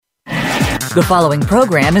The following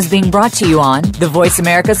program is being brought to you on the Voice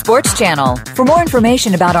America Sports Channel. For more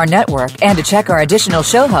information about our network and to check our additional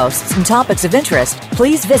show hosts and topics of interest,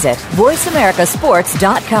 please visit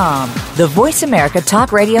voiceamericasports.com. The Voice America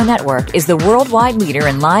Talk Radio Network is the worldwide leader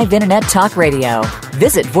in live Internet talk radio.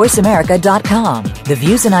 Visit voiceamerica.com. The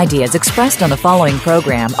views and ideas expressed on the following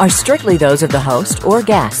program are strictly those of the host or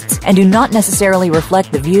guests and do not necessarily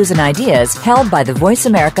reflect the views and ideas held by the Voice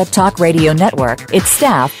America Talk Radio Network, its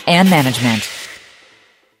staff, and management.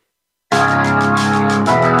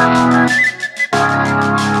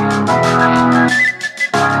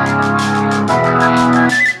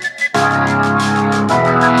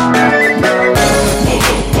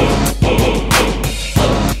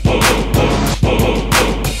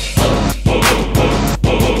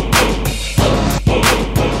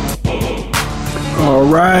 All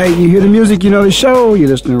right, you hear the music, you know the show. You're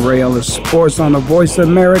listening to Ellis Sports on the Voice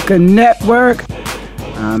America Network.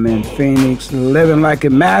 I'm in Phoenix, living like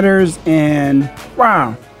it matters, and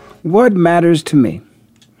wow, what matters to me?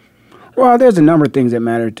 Well, there's a number of things that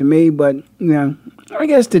matter to me, but I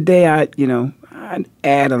guess today I'd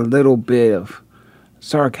add a little bit of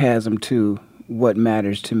sarcasm to what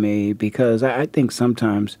matters to me, because I think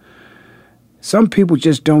sometimes some people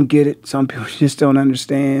just don't get it. Some people just don't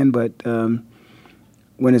understand, but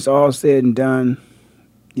when it's all said and done,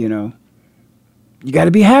 you got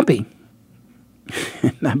to be happy.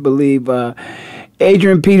 And I believe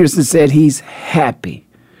Adrian Peterson said he's happy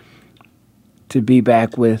to be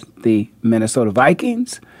back with the Minnesota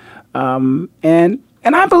Vikings. And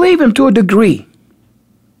I believe him to a degree.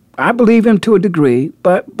 But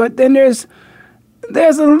then there's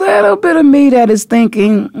a little bit of me that is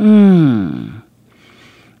thinking,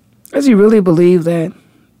 does he really believe that?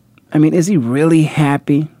 I mean, is he really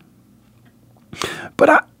happy?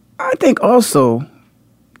 But I think also,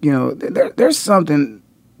 there's something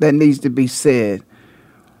that needs to be said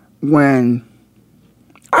when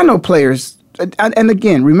I know players, and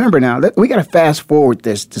again, remember now, we got to fast forward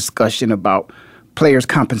this discussion about players'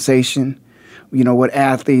 compensation, what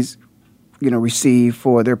athletes, receive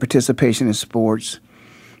for their participation in sports.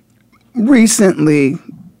 Recently,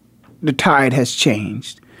 the tide has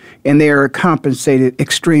changed, and they are compensated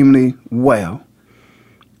extremely well.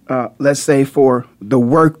 Let's say for the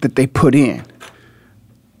work that they put in.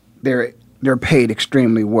 They're paid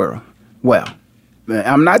extremely well.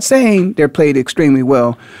 I'm not saying they're paid extremely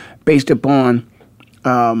well based upon,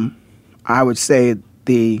 I would say,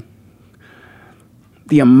 the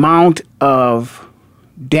amount of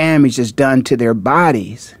damage that's done to their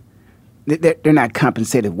bodies. They're not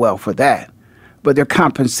compensated well for that, but they're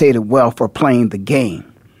compensated well for playing the game.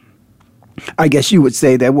 I guess you would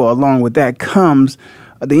say that, well, along with that comes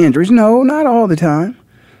the injuries. No, not all the time.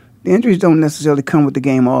 The injuries don't necessarily come with the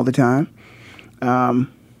game all the time,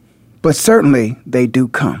 but certainly they do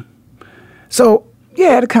come. So,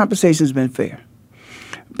 yeah, the compensation's been fair.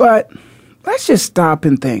 But let's just stop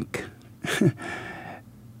and think.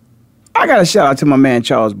 I got to shout out to my man,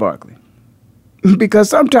 Charles Barkley, because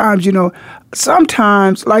sometimes,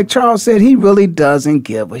 like Charles said, he really doesn't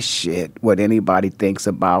give a shit what anybody thinks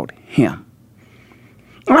about him.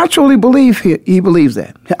 And I truly believe he believes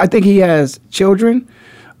that. I think he has children,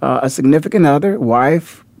 a significant other,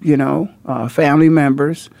 wife, family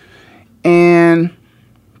members. And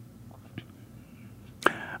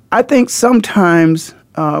I think sometimes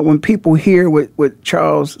when people hear what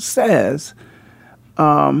Charles says,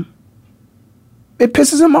 it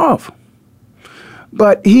pisses him off.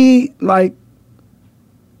 But he, like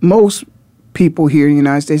most people here in the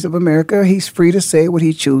United States of America, he's free to say what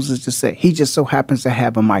he chooses to say. He just so happens to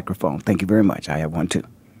have a microphone. Thank you very much. I have one too.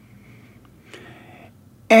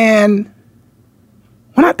 And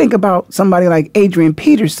when I think about somebody like Adrian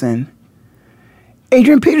Peterson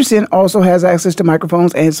also has access to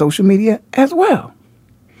microphones and social media as well.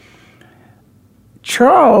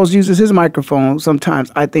 Charles uses his microphone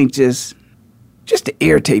sometimes, I think, just to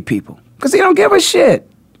irritate people, because he don't give a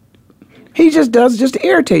shit. He just does just to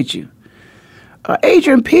irritate you.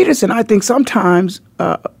 Adrian Peterson, I think sometimes,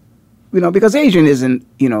 because Adrian isn't,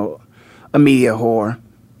 a media whore.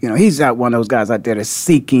 He's not one of those guys out there that's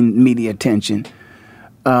seeking media attention.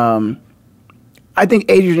 I think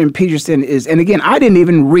Adrian Peterson is, and again, I didn't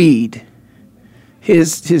even read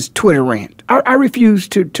his Twitter rant. I refuse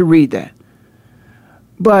to read that.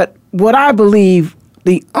 But what I believe,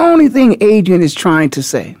 the only thing Adrian is trying to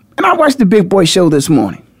say, and I watched the Big Boy Show this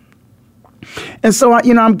morning. And so,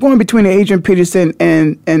 I'm going between the Adrian Peterson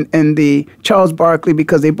and the Charles Barkley,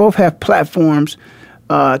 because they both have platforms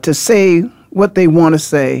to say what they want to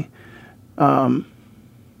say, and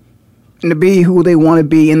to be who they want to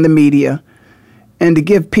be in the media. and to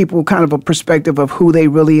give people kind of a perspective of who they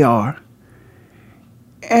really are.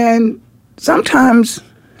 And sometimes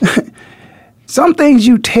some things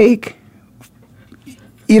you take,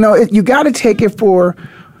 you got to take it for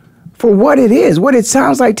what it is, what it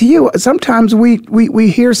sounds like to you. Sometimes we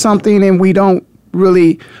hear something and we don't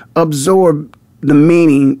really absorb the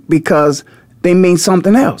meaning because they mean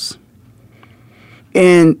something else.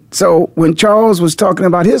 And so when Charles was talking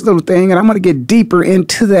about his little thing, and I'm going to get deeper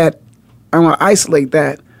into that, I want to isolate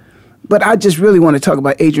that, but I just really want to talk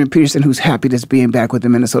about Adrian Peterson, who's happy that's being back with the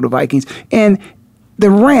Minnesota Vikings, and the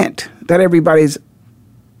rant that everybody's,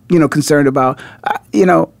 concerned about.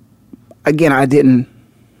 Again, I didn't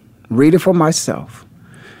read it for myself.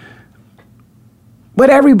 But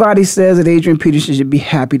everybody says that Adrian Peterson should be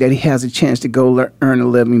happy that he has a chance to go earn a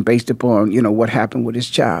living based upon, what happened with his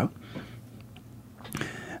child.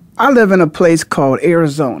 I live in a place called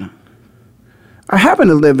Arizona. I happen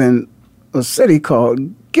to live in a city called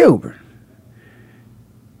Gilbert.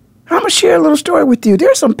 I'm going to share a little story with you.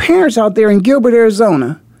 There's some parents out there in Gilbert,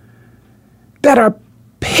 Arizona that are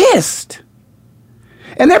pissed.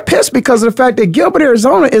 And they're pissed because of the fact that Gilbert,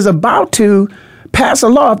 Arizona is about to pass a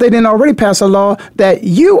law, if they didn't already pass a law, that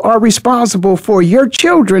you are responsible for your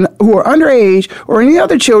children who are underage or any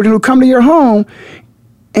other children who come to your home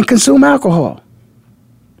and consume alcohol.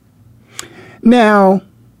 Now,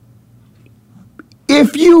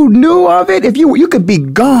 if you knew of it, if you could be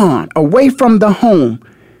gone away from the home,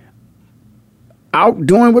 out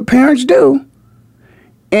doing what parents do,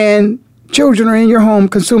 and children are in your home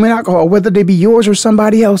consuming alcohol, whether they be yours or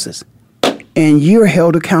somebody else's, and you're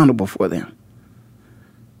held accountable for them.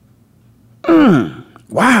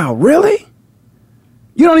 Wow, really?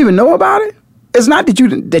 You don't even know about it? It's not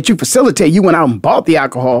that you facilitate. You went out and bought the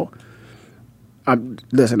alcohol.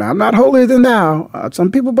 Listen, I'm not holier than thou.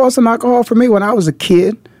 Some people bought some alcohol for me when I was a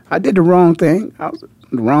kid. I did the wrong thing. I was on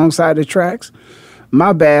the wrong side of the tracks.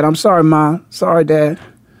 My bad. I'm sorry, Ma. Sorry, Dad.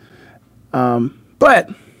 But,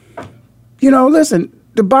 listen,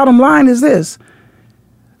 the bottom line is this.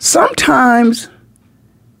 Sometimes,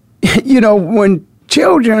 when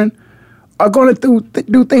children are going to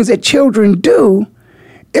do things that children do,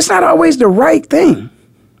 it's not always the right thing.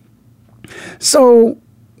 So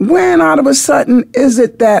when all of a sudden is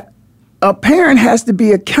it that a parent has to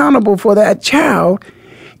be accountable for that child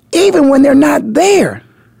even when they're not there?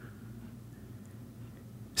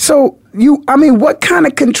 So what kind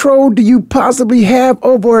of control do you possibly have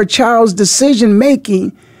over a child's decision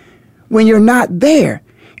making when you're not there?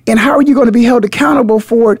 And how are you going to be held accountable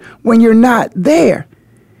for it when you're not there?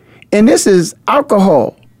 And this is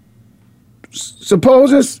alcohol.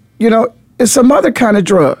 Suppose it's some other kind of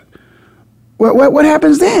drug. What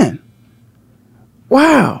happens then?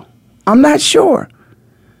 Wow, I'm not sure.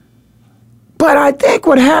 But I think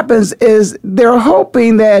what happens is they're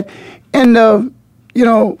hoping that in the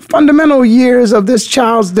fundamental years of this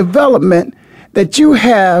child's development, that you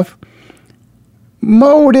have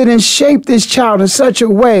molded and shaped this child in such a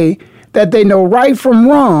way that they know right from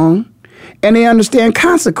wrong and they understand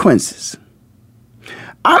consequences.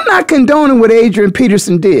 I'm not condoning what Adrian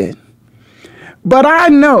Peterson did, but I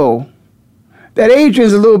know that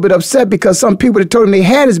Adrian's a little bit upset because some people that told him they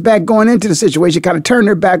had his back going into the situation kind of turned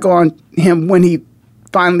their back on him when he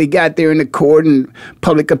finally got there in the court and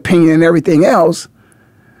public opinion and everything else.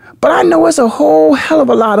 But I know it's a whole hell of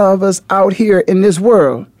a lot of us out here in this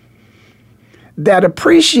world that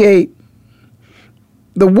appreciate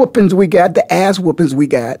the whoopings we got, the ass whoopings we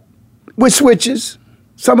got, with switches,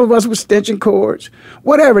 some of us with stenching cords,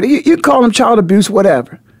 whatever. You call them child abuse,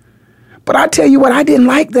 whatever. But I tell you what, I didn't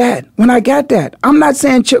like that when I got that. I'm not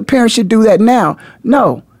saying parents should do that now.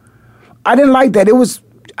 No, I didn't like that. It was,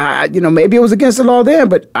 maybe it was against the law then,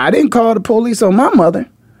 but I didn't call the police on my mother.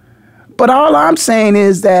 But all I'm saying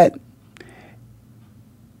is that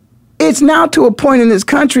it's now to a point in this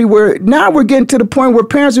country where now we're getting to the point where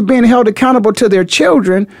parents are being held accountable to their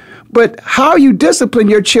children, but how you discipline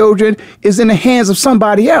your children is in the hands of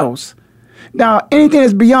somebody else. Now, anything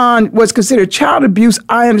that's beyond what's considered child abuse,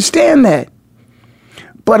 I understand that.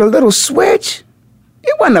 But a little switch,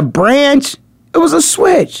 it wasn't a branch, it was a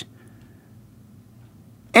switch.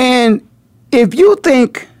 And if you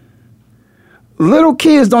think little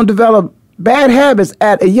kids don't develop bad habits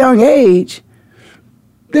at a young age,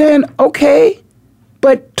 then okay.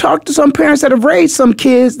 But talk to some parents that have raised some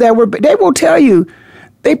kids they will tell you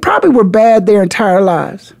they probably were bad their entire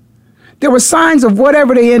lives. There were signs of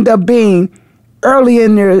whatever they end up being early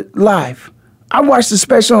in their life. I watched a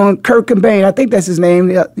special on Kurt Cobain, I think that's his name,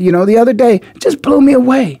 the other day. It just blew me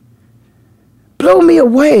away. Blew me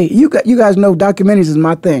away. You guys know documentaries is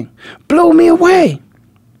my thing. Blew me away.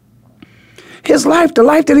 his life, the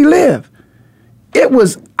life that he lived. It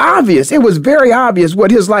was obvious. It was very obvious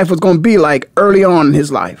what his life was going to be like early on in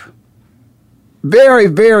his life. Very,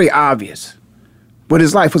 very obvious what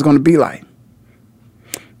his life was going to be like.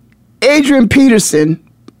 Adrian Peterson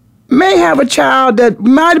may have a child that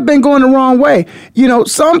might have been going the wrong way. You know,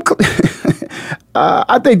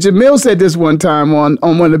 I think Jamil said this one time on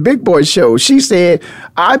one of the Big Boy shows. She said,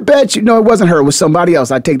 I bet you, no, it wasn't her, it was somebody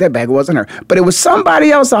else. I take that back, it wasn't her. But it was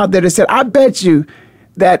somebody else out there that said, I bet you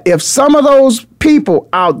that if some of those people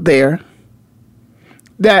out there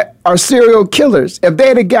that are serial killers, if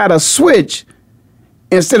they'd have got a switch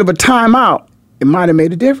instead of a timeout, it might have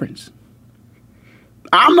made a difference.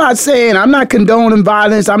 I'm not condoning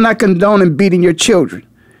violence. I'm not condoning beating your children.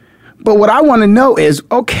 But what I want to know is,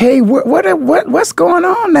 okay, what's going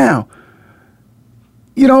on now?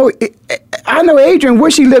 You know, I know Adrian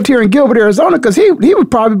wish he lived here in Gilbert, Arizona, because he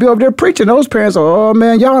would probably be over there preaching. Those parents are, oh,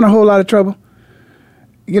 man, y'all in a whole lot of trouble.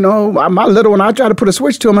 You know, my little one, I tried to put a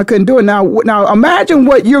switch to him. I couldn't do it. Now imagine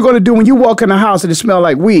what you're going to do when you walk in a house and it smells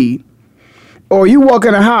like weed. Or you walk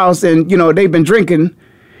in a house and, you know, they've been drinking.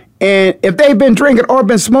 And if they've been drinking or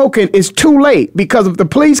been smoking, it's too late. Because if the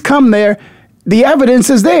police come there, the evidence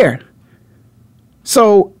is there.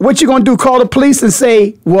 So what you going to do, call the police and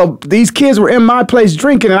say, well, these kids were in my place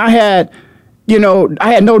drinking and I had no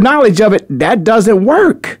knowledge of it. That doesn't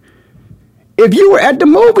work. If you were at the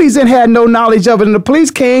movies and had no knowledge of it and the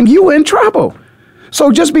police came, you were in trouble.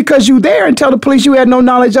 So just because you there and tell the police you had no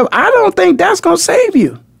knowledge of it, I don't think that's going to save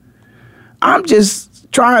you. I'm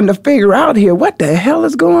just trying to figure out here what the hell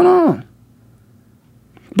is going on.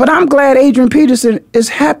 But I'm glad Adrian Peterson is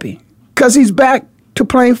happy because he's back to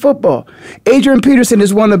playing football. Adrian Peterson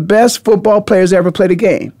is one of the best football players ever played a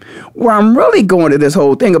game. Where I'm really going to this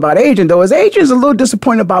whole thing about Adrian, though, is Adrian's a little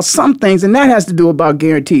disappointed about some things, and that has to do about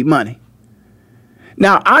guaranteed money.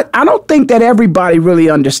 Now, I don't think that everybody really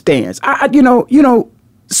understands.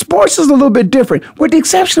 Sports is a little bit different. With the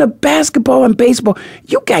exception of basketball and baseball,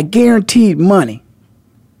 you got guaranteed money.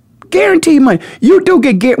 Guaranteed money. You do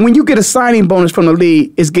get when you get a signing bonus from the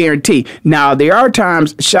league, it's guaranteed. Now, there are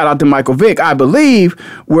times, shout out to Michael Vick, I believe,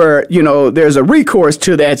 where, you know, there's a recourse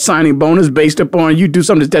to that signing bonus based upon you do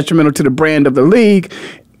something that's detrimental to the brand of the league.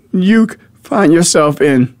 You find yourself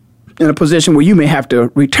in a position where you may have to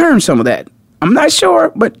return some of that. I'm not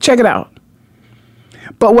sure, but check it out.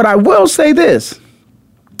 But what I will say this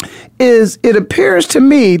is it appears to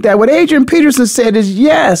me that what Adrian Peterson said is,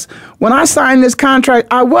 yes, when I signed this contract,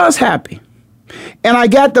 I was happy. And I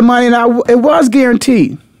got the money and it was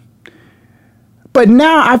guaranteed. But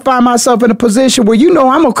now I find myself in a position where, you know,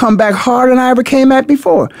 I'm going to come back harder than I ever came at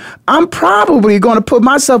before. I'm probably going to put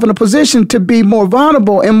myself in a position to be more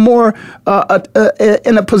vulnerable and more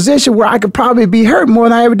in a position where I could probably be hurt more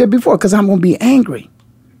than I ever did before because I'm going to be angry.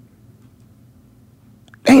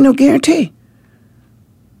 Ain't no guarantee.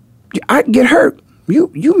 I get hurt.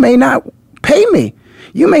 You may not pay me.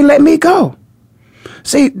 You may let me go.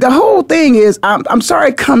 See, the whole thing is, I'm sorry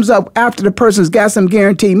it comes up after the person's got some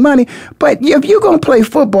guaranteed money, but if you're going to play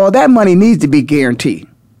football, that money needs to be guaranteed.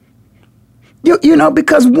 You know,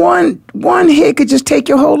 because one hit could just take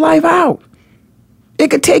your whole life out. It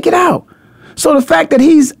could take it out. So the fact that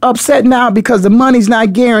he's upset now because the money's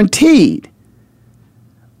not guaranteed,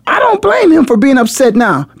 I don't blame him for being upset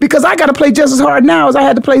now because I got to play just as hard now as I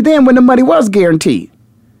had to play then when the money was guaranteed.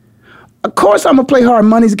 Of course I'm going to play hard.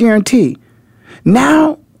 Money's guaranteed.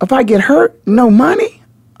 Now, if I get hurt, no money,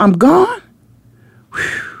 I'm gone.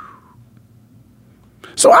 Whew.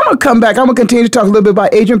 So I'm going to come back. I'm going to continue to talk a little bit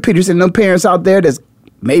about Adrian Peterson and them parents out there that's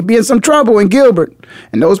maybe in some trouble in Gilbert.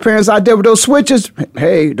 And those parents out there with those switches,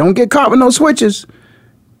 hey, don't get caught with no switches.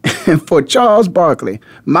 And for Charles Barkley,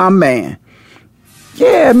 my man.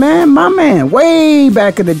 Yeah, man, my man, way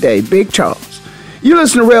back in the day, Big Charles. You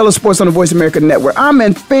listen to Ray Ellis Sports on the Voice America Network. I'm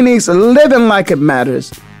in Phoenix, living like it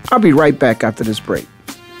matters. I'll be right back after this break.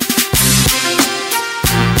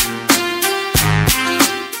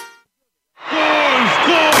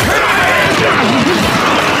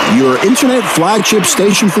 Your internet flagship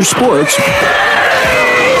station for sports.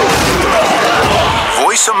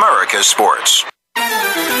 Voice America Sports.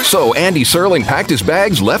 So Andy Serling packed his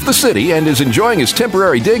bags, left the city, and is enjoying his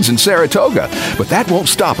temporary digs in Saratoga. But that won't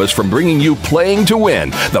stop us from bringing you Playing to Win,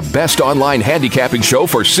 the best online handicapping show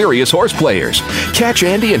for serious horse players. Catch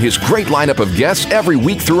Andy and his great lineup of guests every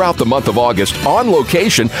week throughout the month of August on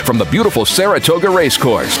location from the beautiful Saratoga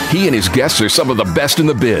Racecourse. He and his guests are some of the best in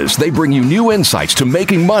the biz. They bring you new insights to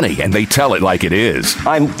making money, and they tell it like it is.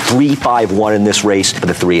 I'm 3-5-1 in this race, but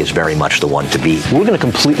the 3 is very much the one to beat. We're going to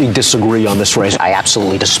completely disagree on this race. I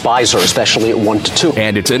absolutely disagree despise her, especially at 1-2.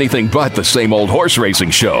 And it's anything but the same old horse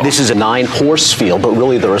racing show. This is a 9-horse field, but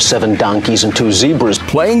really there are 7 donkeys and 2 zebras.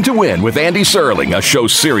 Playing to Win with Andy Serling, a show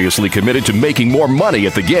seriously committed to making more money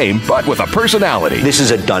at the game, but with a personality. This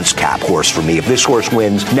is a dunce cap horse for me. If this horse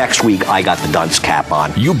wins, next week I got the dunce cap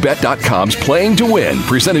on. YouBet.com's Playing to Win,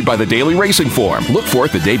 presented by the Daily Racing Form. Look for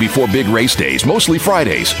it the day before big race days, mostly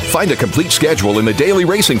Fridays. Find a complete schedule in the Daily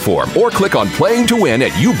Racing Form or click on Playing to Win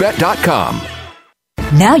at YouBet.com.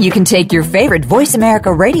 Now you can take your favorite Voice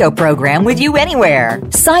America radio program with you anywhere.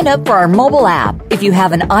 Sign up for our mobile app if you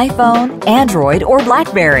have an iPhone, Android, or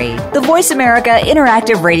BlackBerry. The Voice America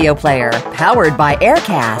Interactive Radio Player, powered by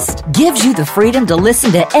Aircast, gives you the freedom to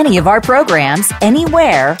listen to any of our programs,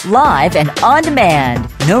 anywhere, live and on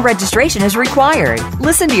demand. No registration is required.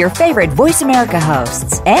 Listen to your favorite Voice America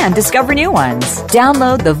hosts and discover new ones.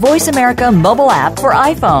 Download the Voice America mobile app for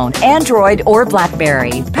iPhone, Android, or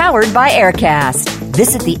BlackBerry, powered by Aircast.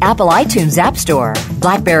 Visit the Apple iTunes App Store,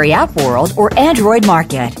 BlackBerry App World, or Android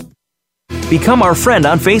Market. Become our friend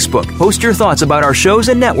on Facebook. Post your thoughts about our shows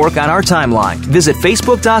and network on our timeline. Visit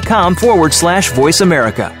Facebook.com/Voice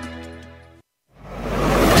America.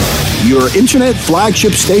 Your internet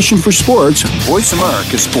flagship station for sports, Voice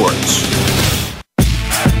America Sports.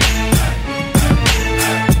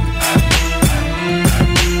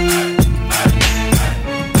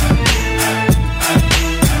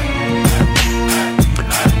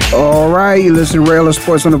 All right, you listen to Rail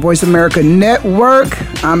Sports on the Voice America Network.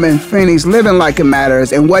 I'm in Phoenix, living like it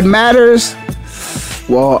matters. And what matters?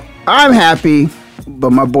 Well, I'm happy,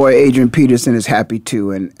 but my boy Adrian Peterson is happy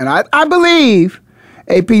too. And I believe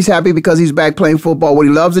AP's happy because he's back playing football, what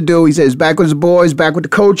he loves to do. He says back with his boys, back with the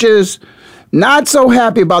coaches. Not so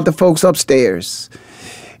happy about the folks upstairs.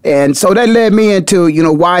 And so that led me into,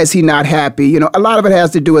 why is he not happy? A lot of it has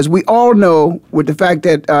to do, as we all know, with the fact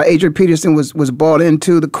that Adrian Peterson was brought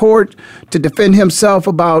into the court to defend himself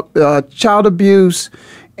about child abuse.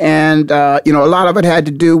 And, a lot of it had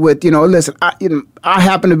to do with, listen, I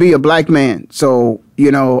happen to be a black man. So,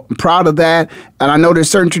 I'm proud of that. And I know there's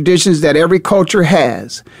certain traditions that every culture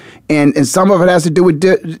has. And some of it has to do with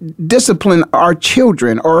discipline our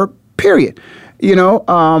children, or period.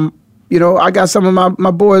 I got some of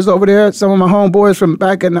my boys over there, some of my homeboys from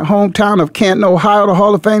back in the hometown of Canton, Ohio, the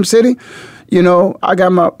Hall of Fame city. I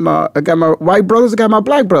got my white brothers, I got my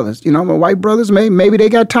black brothers. My white brothers, maybe they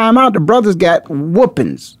got time out. The brothers got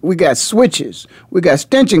whoopings. We got switches. We got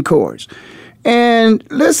extension cords. And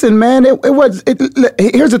listen, man,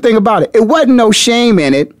 here's the thing about it. It wasn't no shame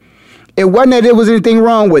in it. It wasn't that there was anything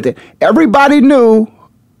wrong with it. Everybody knew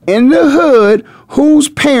in the hood whose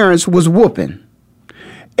parents was whooping.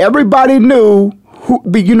 Everybody knew who,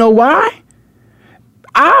 but you know why?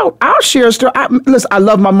 I'll share a story. Listen, I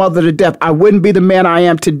love my mother to death. I wouldn't be the man I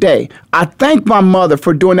am today. I thank my mother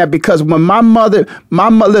for doing that, because when my mother,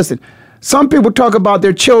 listen, some people talk about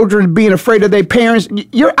their children being afraid of their parents.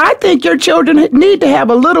 I think your children need to have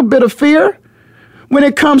a little bit of fear when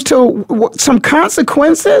it comes to some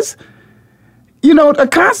consequences. The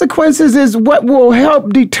consequences is what will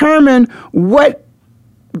help determine what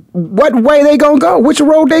way they gonna go, which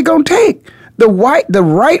road they gonna take, the right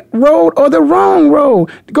road or the wrong road,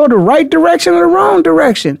 to go the right direction or the wrong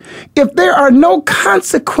direction. If there are no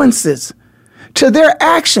consequences to their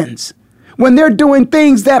actions when they're doing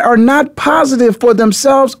things that are not positive for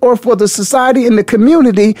themselves or for the society and the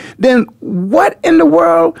community, then what in the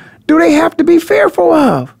world do they have to be fearful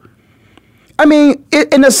of? I mean,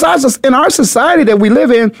 in our society that we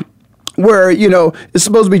live in, where, it's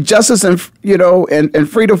supposed to be justice and, and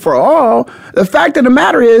freedom for all. The fact of the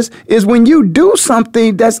matter is when you do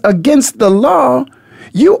something that's against the law,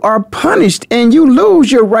 you are punished and you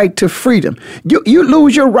lose your right to freedom. You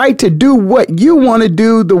lose your right to do what you want to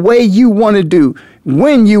do, the way you want to do,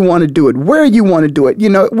 when you want to do it, where you want to do it.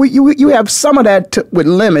 You have some of that with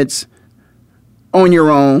limits on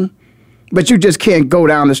your own, but you just can't go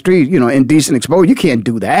down the street, indecent exposure. You can't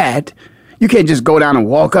do that. You can't just go down and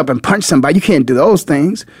walk up and punch somebody. You can't do those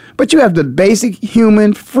things. But you have the basic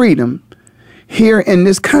human freedom here in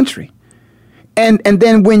this country. And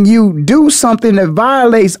then when you do something that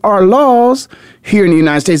violates our laws here in the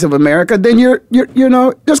United States of America, then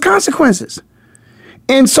there's consequences.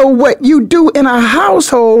 And so what you do in a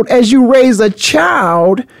household as you raise a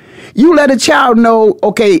child, you let a child know,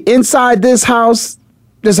 okay, inside this house,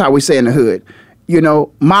 this is how we say in the hood,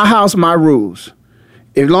 my house, my rules.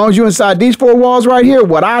 As long as you're inside these 4 walls right here,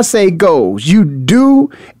 what I say goes. You do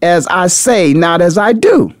as I say, not as I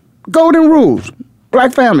do. Golden rules.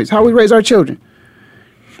 Black families, how we raise our children.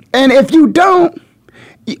 And if you don't,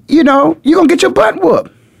 you're going to get your butt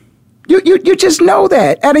whooped. You just know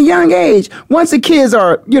that at a young age. Once the kids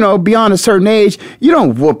are, beyond a certain age, you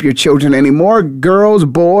don't whoop your children anymore, girls,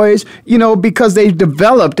 boys, because they've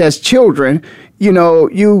developed as children. You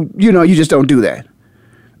just don't do that.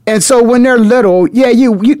 And so when they're little,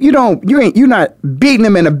 you're not beating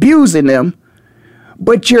them and abusing them,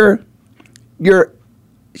 but you're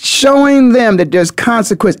showing them that there's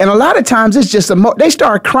consequence. And a lot of times it's just they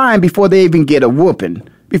start crying before they even get a whooping,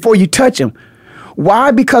 before you touch them.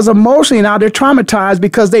 Why? Because emotionally now they're traumatized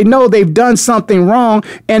because they know they've done something wrong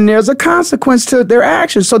and there's a consequence to their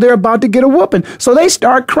actions. So they're about to get a whooping. So they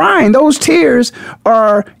start crying. Those tears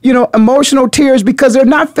are, emotional tears because they're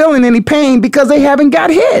not feeling any pain because they haven't got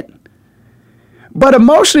hit. But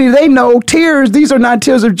emotionally, they know tears, these are not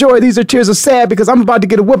tears of joy. These are tears of sad because I'm about to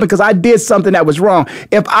get a whooping because I did something that was wrong.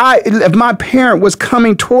 If my parent was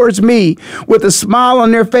coming towards me with a smile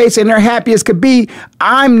on their face and they're happy as could be,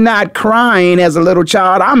 I'm not crying as a little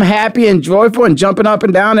child. I'm happy and joyful and jumping up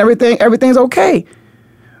and down. Everything's okay.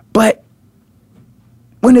 But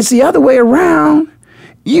when it's the other way around,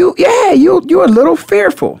 you're a little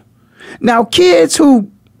fearful. Now, kids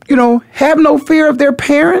who, have no fear of their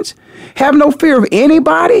parents, have no fear of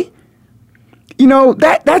anybody,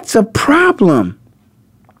 that's a problem.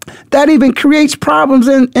 That even creates problems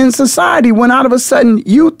in society when all of a sudden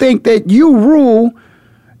you think that you rule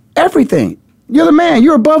everything. You're the man,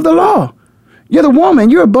 you're above the law. You're the woman,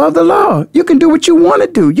 you're above the law. You can do what you want to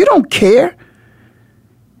do. You don't care.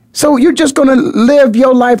 So you're just going to live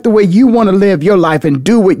your life the way you want to live your life and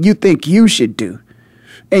do what you think you should do.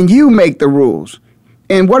 And you make the rules.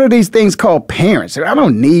 And what are these things called parents? I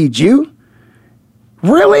don't need you.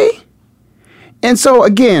 Really? And so,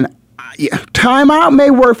 again, time out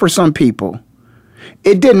may work for some people.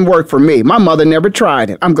 It didn't work for me. My mother never tried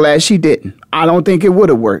it. I'm glad she didn't. I don't think it would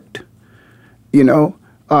have worked.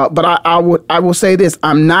 But I will say this.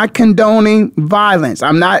 I'm not condoning violence.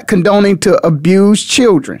 I'm not condoning to abuse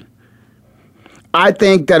children. I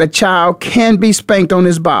think that a child can be spanked on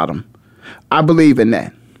his bottom. I believe in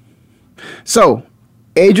that. So,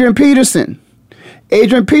 Adrian Peterson's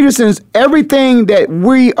everything that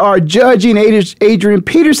we are judging Adrian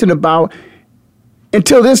Peterson about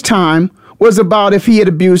until this time was about if he had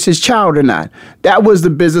abused his child or not. That was the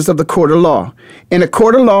business of the court of law. In the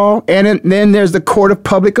court of law, and then there's the court of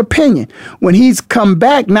public opinion. When he's come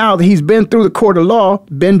back now that he's been through the court of law,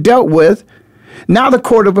 been dealt with, now the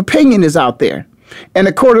court of opinion is out there. And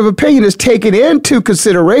the court of opinion is taking into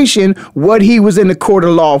consideration what he was in the court of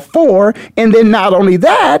law for. And then not only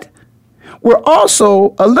that, we're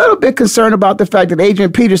also a little bit concerned about the fact that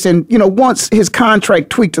Adrian Peterson, wants his contract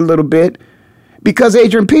tweaked a little bit because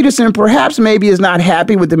Adrian Peterson perhaps maybe is not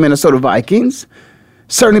happy with the Minnesota Vikings,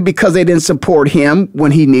 certainly because they didn't support him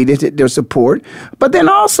when he needed their support. But then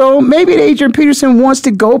also maybe Adrian Peterson wants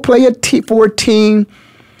to go play for a team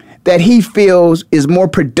that he feels is more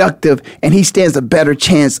productive and he stands a better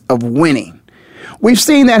chance of winning. We've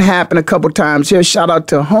seen that happen a couple times here. Shout out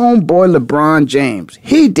to homeboy LeBron James.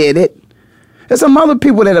 He did it. There's some other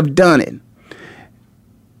people that have done it.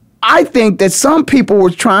 I think that some people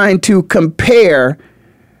were trying to compare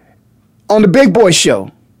on the Big Boy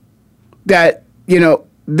Show that,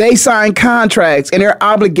 they sign contracts and they're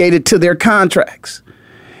obligated to their contracts.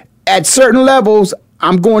 At certain levels,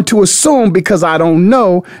 I'm going to assume, because I don't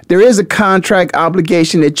know, there is a contract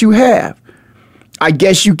obligation that you have. I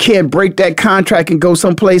guess you can't break that contract and go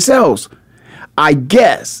someplace else. I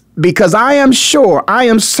guess, because I am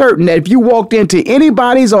certain that if you walked into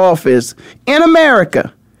anybody's office in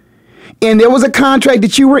America and there was a contract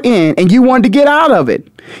that you were in and you wanted to get out of it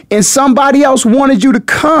and somebody else wanted you to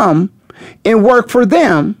come and work for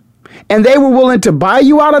them and they were willing to buy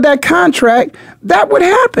you out of that contract, that would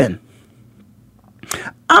happen.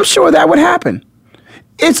 I'm sure that would happen.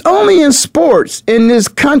 It's only in sports in this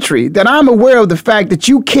country that I'm aware of the fact that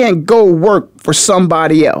you can't go work for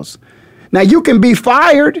somebody else. Now, you can be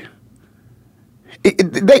fired.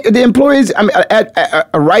 The employees,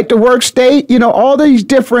 a right to work state, all these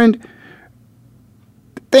different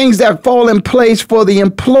things that fall in place for the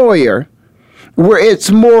employer where it's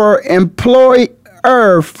more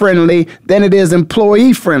employer friendly than it is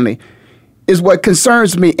employee friendly is what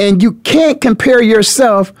concerns me. And you can't compare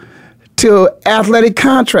yourself to athletic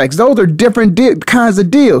contracts. Those are different kinds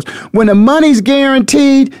of deals. When the money's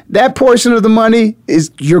guaranteed, that portion of the money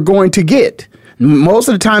is you're going to get. Most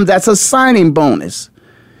of the time, that's a signing bonus.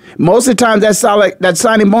 Most of the time, that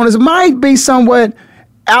signing bonus might be somewhat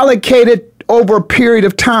allocated over a period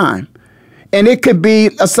of time. And it could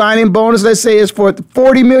be a signing bonus, let's say it's for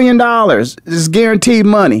 $40 million. This is guaranteed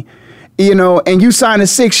money, and you sign a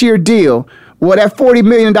 6-year deal. Well, that $40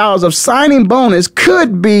 million of signing bonus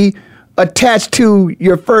could be attached to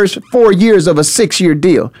your first 4 years of a 6-year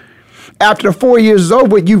deal. After the 4 years is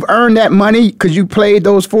over, you've earned that money because you played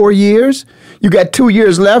those 4 years. You got 2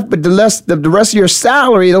 years left, but the rest of your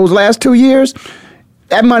salary, those last 2 years,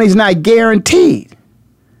 that money's not guaranteed.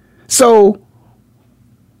 So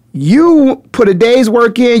you put a day's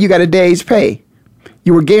work in, you got a day's pay.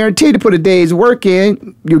 You were guaranteed to put a day's work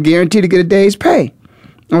in, you're guaranteed to get a day's pay.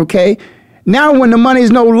 Okay? Now when the money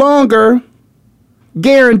is no longer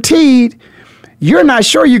guaranteed, you're not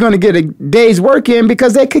sure you're going to get a day's work in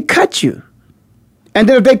because they could cut you. And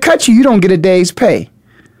then if they cut you, you don't get a day's pay.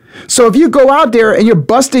 So if you go out there and you're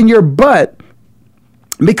busting your butt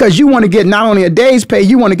because you want to get not only a day's pay,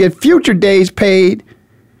 you want to get future days paid,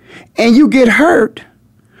 and you get hurt,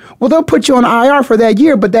 well, they'll put you on IR for that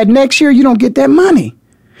year, but that next year you don't get that money.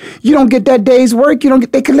 You don't get that day's work.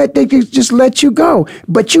 They could just let you go.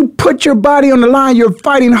 But you put your body on the line. You're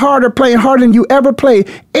fighting harder, playing harder than you ever played.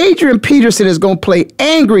 Adrian Peterson is going to play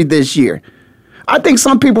angry this year. I think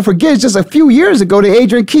some people forget just a few years ago that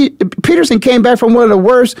Adrian Peterson came back from one of the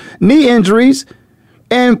worst knee injuries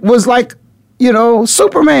and was like,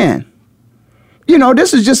 Superman.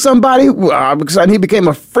 This is just somebody who, because he became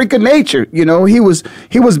a freak of nature. He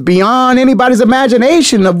was beyond anybody's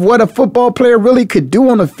imagination of what a football player really could do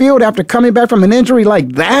on the field after coming back from an injury like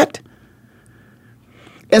that.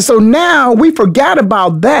 And so now we forgot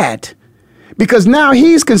about that because now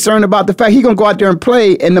he's concerned about the fact he's going to go out there and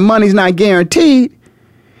play and the money's not guaranteed.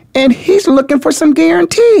 And he's looking for some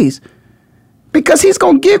guarantees because he's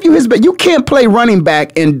going to give you his best. You can't play running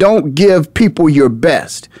back and don't give people your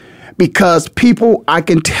best. Because people, I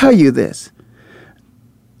can tell you this.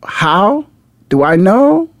 How do I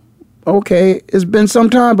know? Okay, it's been some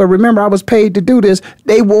time, but remember, I was paid to do this.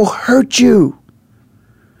 They will hurt you.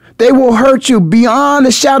 They will hurt you beyond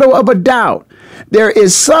a shadow of a doubt. There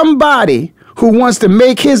is somebody who wants to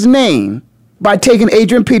make his name by taking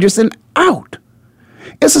Adrian Peterson out.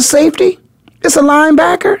 It's a safety. It's a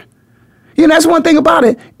linebacker. That's one thing about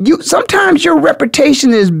it. Sometimes your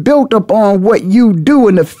reputation is built upon what you do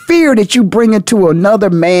and the fear that you bring into another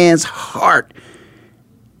man's heart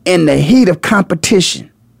in the heat of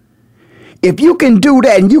competition. If you can do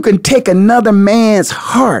that and you can take another man's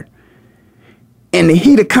heart in the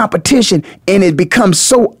heat of competition and it becomes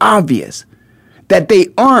so obvious that they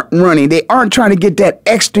aren't running, they aren't trying to get that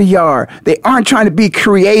extra yard, they aren't trying to be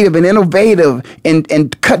creative and innovative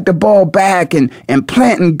and cut the ball back and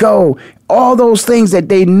plant and go, all those things that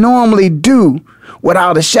they normally do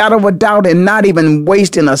without a shadow of a doubt and not even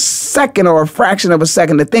wasting a second or a fraction of a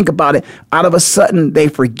second to think about it, out of a sudden they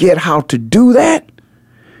forget how to do that.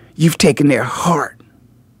 You've taken their heart.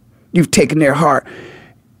 You've taken their heart.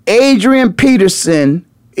 Adrian Peterson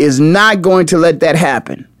is not going to let that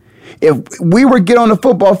happen. If we were to get on the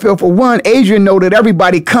football field, for one, Adrian know that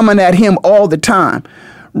everybody coming at him all the time.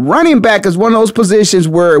 Running back is one of those positions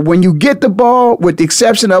where when you get the ball, with the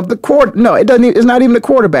exception of the it's not even the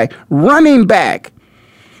quarterback. Running back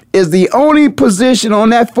is the only position on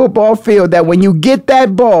that football field that when you get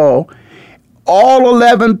that ball, all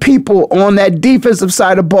 11 people on that defensive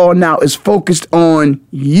side of the ball now is focused on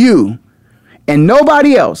you and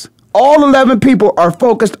nobody else. All 11 people are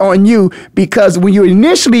focused on you because when you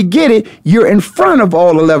initially get it, you're in front of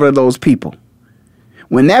all 11 of those people.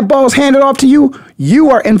 When that ball's handed off to you, you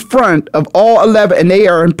are in front of all 11 and they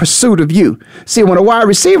are in pursuit of you. See, when a wide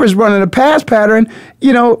receiver is running a pass pattern,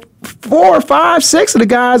 4, 5, 6 of the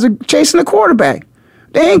guys are chasing the quarterback.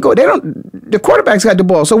 The quarterback's got the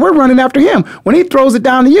ball, so we're running after him. When he throws it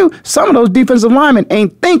down to you, some of those defensive linemen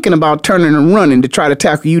ain't thinking about turning and running to try to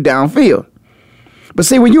tackle you downfield. But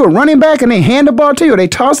see, when you're a running back and they hand the ball to you or they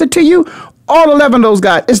toss it to you, all 11 of those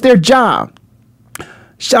guys, it's their job.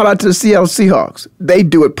 Shout out to the Seattle Seahawks. They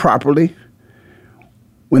do it properly.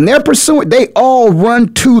 When they're pursuing, they all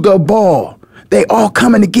run to the ball. They all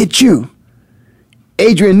coming to get you.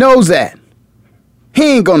 Adrian knows that.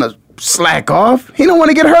 He ain't going to slack off. He don't want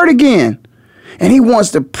to get hurt again. And he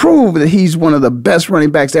wants to prove that he's one of the best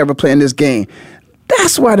running backs to ever play in this game.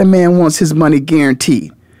 That's why the man wants his money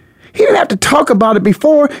guaranteed. He didn't have to talk about it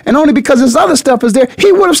before, and only because his other stuff is there,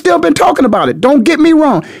 he would have still been talking about it. Don't get me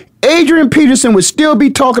wrong. Adrian Peterson would still be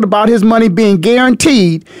talking about his money being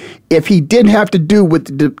guaranteed if he didn't have to do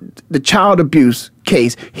with the child abuse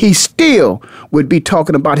case. He still would be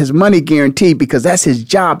talking about his money guaranteed because that's his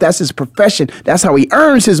job, that's his profession, that's how he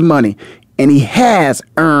earns his money, and he has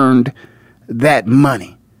earned that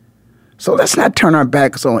money. So let's not turn our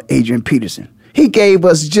backs on Adrian Peterson. He gave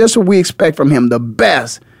us just what we expect from him, the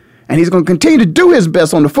best. And he's going to continue to do his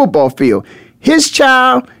best on the football field. His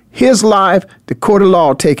child, his life, the court of law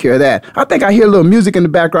will take care of that. I think I hear a little music in the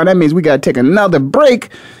background. That means we got to take another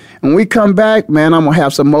break. When we come back, man, I'm going to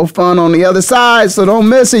have some more fun on the other side, so don't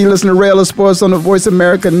miss it. You listen to Ray Ellis Sports on the Voice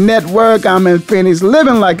America Network. I'm in Phoenix,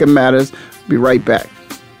 living like it matters. Be right back.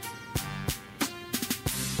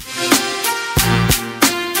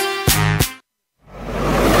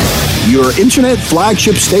 Your internet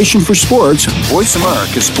flagship station for sports. Voice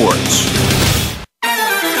America Sports.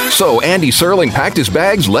 So Andy Serling packed his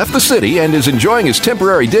bags, left the city, and is enjoying his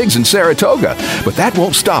temporary digs in Saratoga. But that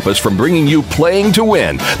won't stop us from bringing you Playing to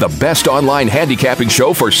Win, the best online handicapping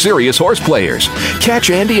show for serious horse players.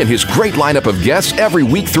 Catch Andy and his great lineup of guests every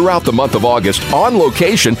week throughout the month of August on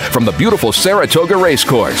location from the beautiful Saratoga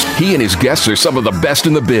Racecourse. He and his guests are some of the best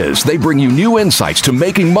in the biz. They bring you new insights to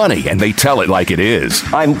making money, and they tell it like it is.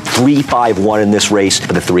 I'm 3-5-1 in this race,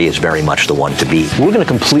 but the 3 is very much the one to beat. We're going to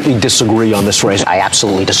completely disagree on this race. I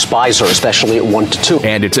absolutely despise her, especially at 1-2.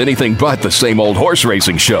 And it's anything but the same old horse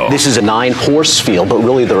racing show. This is a 9-horse field, but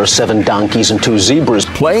really there are 7 donkeys and 2 zebras.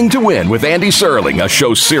 Playing to Win with Andy Serling, a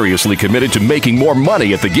show seriously committed to making more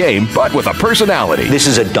money at the game, but with a personality. This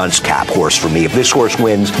is a dunce cap horse for me. If this horse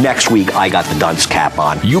wins, next week I got the dunce cap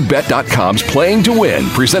on. YouBet.com's Playing to Win,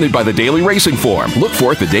 presented by the Daily Racing Form. Look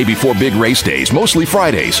for it the day before big race days, mostly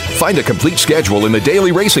Fridays. Find a complete schedule in the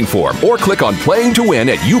Daily Racing Form or click on Playing to Win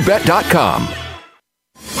at YouBet.com.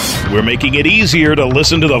 We're making it easier to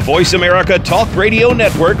listen to the Voice America Talk Radio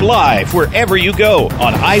Network live wherever you go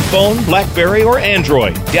on iPhone, BlackBerry, or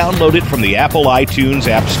Android. Download it from the Apple iTunes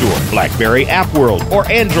App Store, BlackBerry App World, or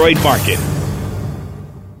Android Market.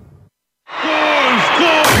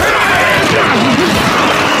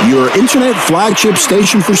 Your internet flagship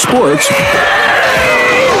station for sports.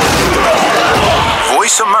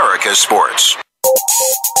 Voice America Sports.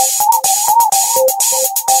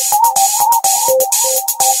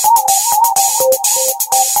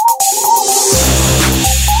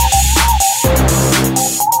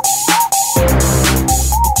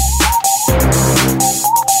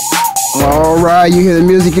 All right, you hear the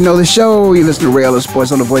music, you know the show. You listen to Ray Ellis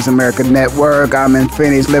Sports on the Voice America Network. I'm in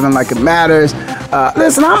Phoenix, living like it matters.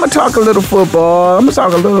 Listen, I'm going to talk a little football. I'm going to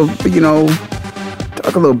talk a little,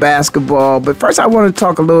 talk a little basketball. But first, I want to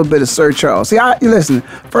talk a little bit of Sir Charles. See, listen,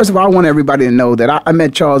 first of all, I want everybody to know that I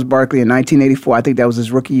met Charles Barkley in 1984. I think that was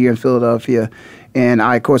his rookie year in Philadelphia. And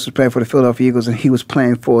I, of course, was playing for the Philadelphia Eagles, and he was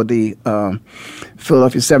playing for the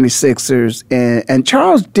Philadelphia 76ers. And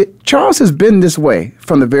Charles has been this way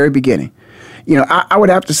from the very beginning. I would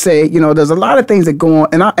have to say, there's a lot of things that go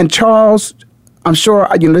on. And Charles, I'm sure,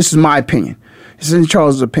 this is my opinion. This is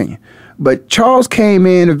Charles' opinion. But Charles came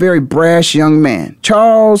in a very brash young man.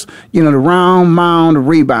 Charles, the round mound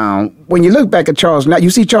rebound. When you look back at Charles now,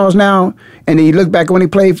 you see Charles now, and then you look back when he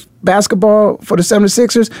played basketball for the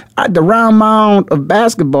 76ers, the round mound of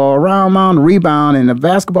basketball, round mound rebound, and the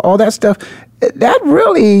basketball, all that stuff, that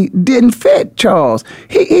really didn't fit Charles.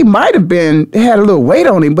 He might have had a little weight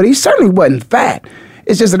on him, but he certainly wasn't fat.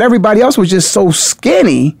 It's just that everybody else was just so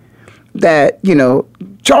skinny that,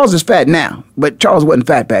 Charles is fat now, but Charles wasn't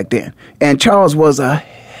fat back then. And Charles was a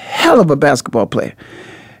hell of a basketball player.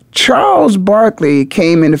 Charles Barkley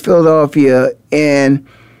came into Philadelphia, and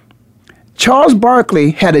Charles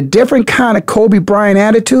Barkley had a different kind of Kobe Bryant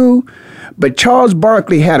attitude, but Charles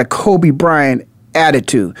Barkley had a Kobe Bryant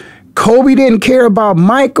attitude. Kobe didn't care about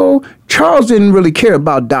Michael. Charles didn't really care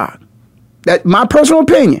about Doc. That's my personal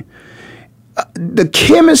opinion. The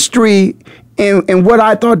chemistry and what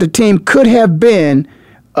I thought the team could have been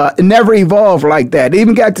never evolved like that. It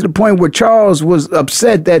even got to the point where Charles was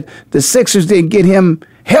upset that the Sixers didn't get him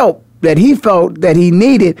help that he felt that he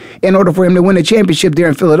needed in order for him to win a championship there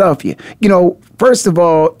in Philadelphia. First of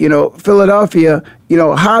all, Philadelphia,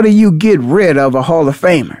 how do you get rid of a Hall of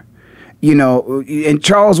Famer? And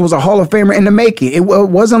Charles was a Hall of Famer in the making. It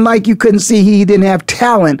wasn't like you couldn't see he didn't have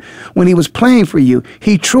talent when he was playing for you.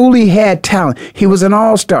 He truly had talent. He was an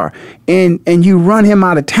all-star, and you run him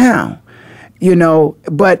out of town,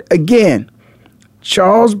 But again,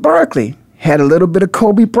 Charles Barkley had a little bit of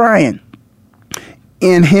Kobe Bryant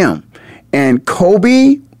in him, and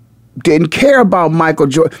Kobe didn't care about Michael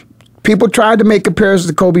Jordan. People tried to make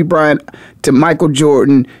comparisons to Kobe Bryant to Michael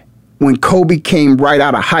Jordan when Kobe came right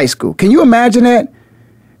out of high school. Can you imagine that?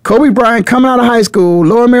 Kobe Bryant coming out of high school,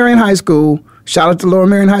 Lower Merion High School. Shout out to Lower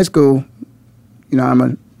Merion High School. I'm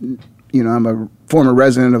a former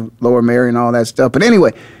resident of Lower Merion and all that stuff. But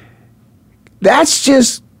anyway, that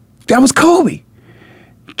was Kobe.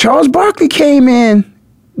 Charles Barkley came in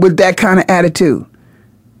with that kind of attitude.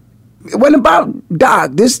 It wasn't about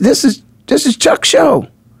Doc. This is Chuck's show.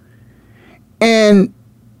 And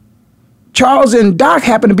Charles and Doc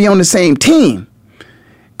happened to be on the same team.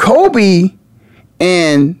 Kobe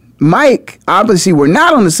and Mike obviously were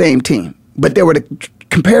not on the same team, but they were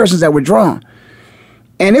comparisons that were drawn.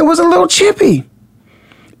 And it was a little chippy.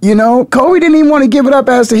 You know, Kobe didn't even want to give it up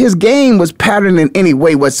as to his game was patterned in any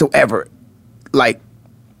way whatsoever, like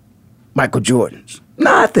Michael Jordan's.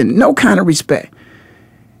 Nothing, no kind of respect.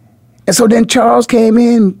 And so then Charles came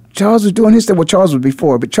in. Charles was doing his thing. Well, Charles was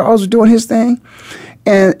before, but Charles was doing his thing.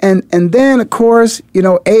 And then, of course, you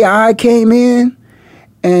know, AI came in.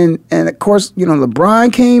 And of course, you know,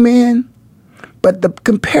 LeBron came in. But the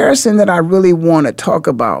comparison that I really want to talk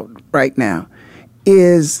about right now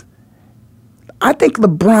is I think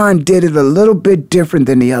LeBron did it a little bit different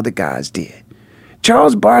than the other guys did.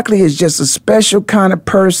 Charles Barkley is just a special kind of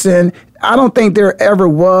person. I don't think there ever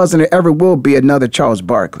was and there ever will be another Charles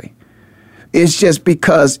Barkley. It's just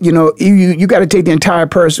because, you know, you got to take the entire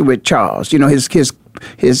person with Charles. You know, his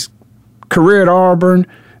career at Auburn,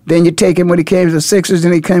 then you take him when he came to the Sixers,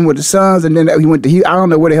 then he came with the Suns, and then he went to I don't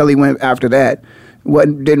know where the hell he went after that.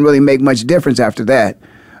 Didn't really make much difference after that.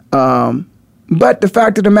 But the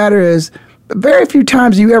fact of the matter is, very few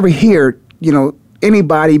times you ever hear, you know,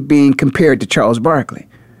 anybody being compared to Charles Barkley.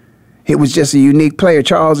 He was just a unique player.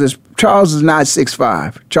 Charles is not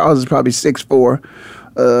 6'5". Charles is probably 6'4",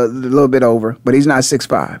 a little bit over, but he's not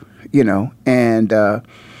 6'5", you know. And,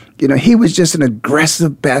 you know, he was just an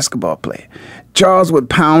aggressive basketball player. Charles would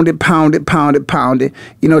pound it.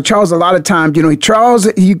 You know, Charles, a lot of times, you know, Charles,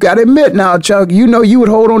 you got to admit now, Chuck, you know, you would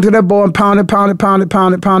hold on to that ball and pound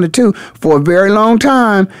it too for a very long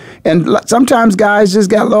time. And sometimes guys just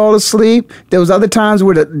got lulled to sleep. There was other times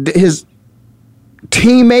where his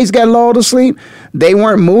teammates got lulled to sleep. They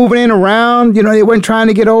weren't moving around. You know, they weren't trying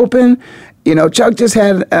to get open. You know, Chuck just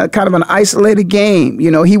had kind of an isolated game. You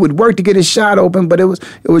know, he would work to get his shot open, but it was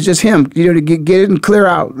just him, you know, to get it and clear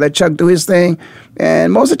out, let Chuck do his thing.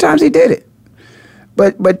 And most of the times he did it.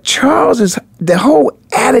 But Charles is the whole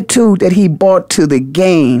attitude that he brought to the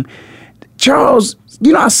game. Charles,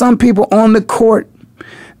 you know how some people on the court,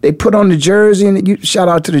 they put on the jersey, and you shout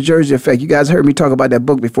out to the Jersey Effect. You guys heard me talk about that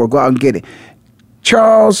book before. Go out and get it.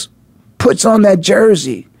 Charles puts on that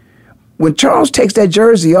jersey. When Charles takes that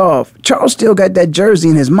jersey off, Charles still got that jersey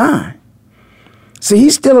in his mind. See,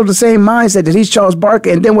 he's still of the same mindset that he's Charles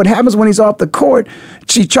Barkley. And then what happens when he's off the court,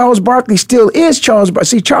 see, Charles Barkley still is Charles Barkley.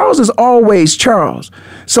 See, Charles is always Charles.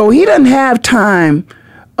 So he doesn't have time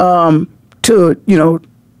to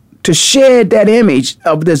shed that image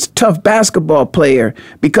of this tough basketball player,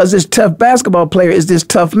 because this tough basketball player is this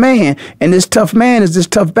tough man, and this tough man is this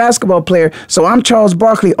tough basketball player. So I'm Charles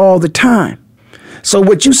Barkley all the time. So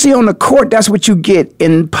what you see on the court, that's what you get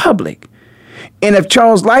in public. And if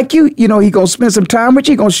Charles like you, you know, he going to spend some time with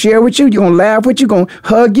you, he going to share with you, you going to laugh with you, going to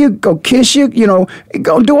hug you, go kiss you, you know,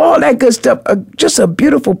 going to do all that good stuff. Just a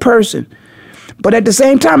beautiful person. But at the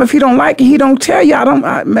same time, if he don't like you, he don't tell you. I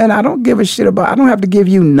don't give a shit about, I don't have to give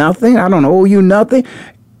you nothing. I don't owe you nothing.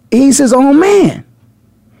 He's his own man.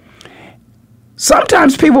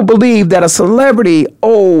 Sometimes people believe that a celebrity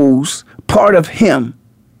owes part of him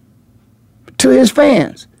to his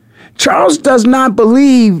fans. Charles does not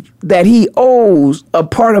believe that he owes a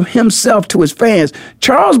part of himself to his fans.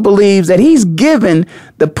 Charles believes that he's given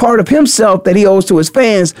the part of himself that he owes to his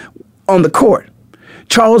fans on the court.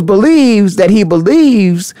 Charles believes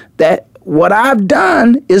that what I've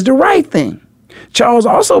done is the right thing. Charles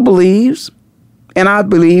also believes, and I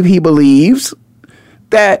believe he believes,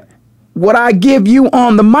 that what I give you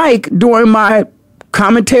on the mic during my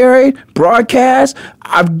commentary, broadcast,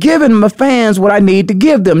 I've given my fans what I need to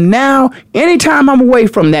give them. Now, anytime I'm away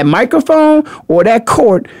from that microphone or that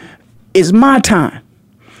court, is my time.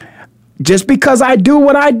 Just because I do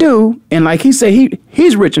what I do, and like he said,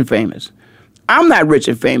 he's rich and famous. I'm not rich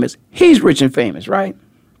and famous. He's rich and famous, right?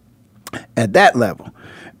 At that level.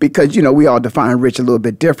 Because, you know, we all define rich a little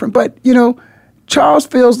bit different. But, you know, Charles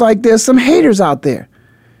feels like there's some haters out there.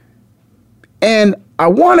 And I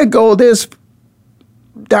want to go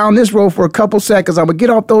down this road for a couple seconds. I'm going to get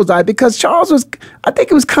off those eyes because Charles I think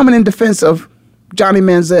he was coming in defense of Johnny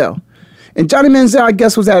Manziel. And Johnny Manziel, I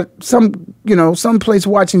guess, was at some place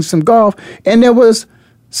watching some golf, and there was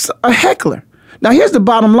a heckler. Now, here's the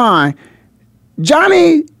bottom line.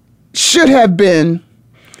 Johnny that should have been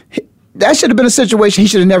a situation he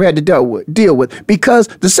should have never had to deal with, because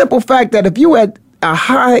the simple fact that if you had a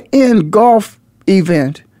high-end golf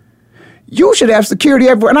event, you should have security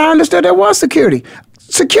everywhere. And I understood there was security.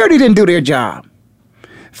 Security didn't do their job.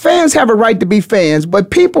 Fans have a right to be fans, but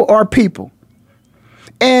people are people.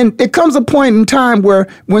 And it comes a point in time where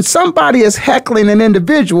when somebody is heckling an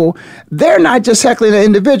individual, they're not just heckling an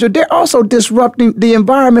individual, they're also disrupting the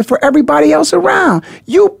environment for everybody else around.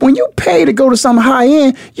 When you pay to go to some high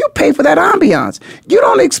end, you pay for that ambiance. You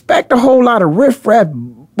don't expect a whole lot of riffraff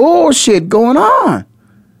bullshit going on.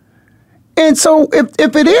 And so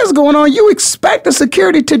if it is going on, you expect the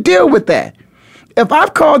security to deal with that. If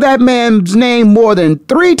I've called that man's name more than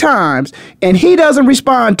 3 times and he doesn't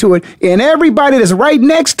respond to it, and everybody that's right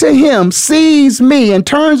next to him sees me and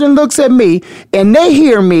turns and looks at me and they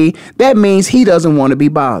hear me, that means he doesn't want to be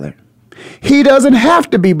bothered. He doesn't have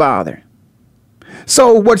to be bothered.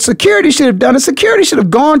 So what security should have done is security should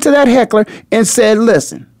have gone to that heckler and said,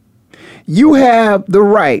 listen, you have the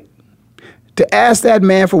right to ask that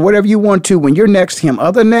man for whatever you want to when you're next to him.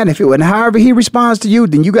 Other than that, however he responds to you,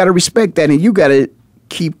 then you got to respect that and you got to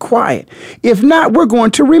keep quiet. If not, we're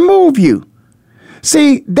going to remove you.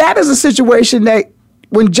 See, that is a situation that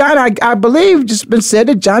when Johnny, I believe just been said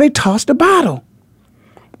that Johnny tossed a bottle.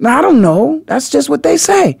 Now, I don't know. That's just what they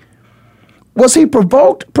say. Was he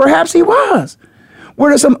provoked? Perhaps he was. Were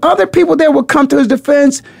there some other people that would come to his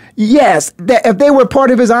defense? Yes, that if they were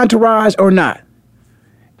part of his entourage or not.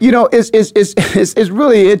 You know, it's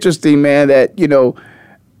really interesting, man, that, you know,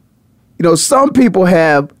 some people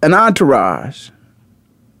have an entourage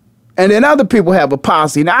and then other people have a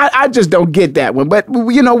posse. Now, I just don't get that one, but,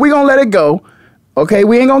 you know, we're going to let it go. Okay,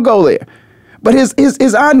 we ain't going to go there. But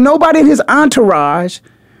nobody in his entourage,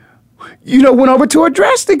 you know, went over to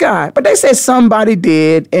address the guy. But they said somebody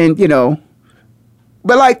did, and, you know,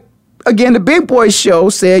 but like, again, the Big Boy Show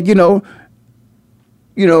said, the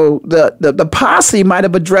posse might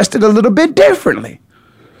have addressed it a little bit differently.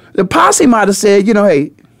 The posse might have said,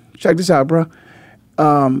 hey, check this out, bro.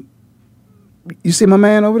 You see my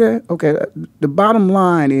man over there? Okay, the bottom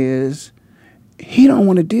line is he don't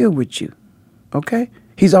want to deal with you, okay?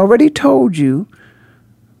 He's already told you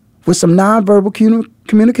with some nonverbal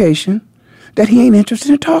communication that he ain't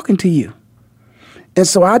interested in talking to you. And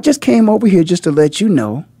so I just came over here just to let you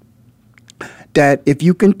know that if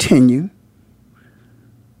you continue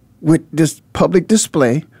with this public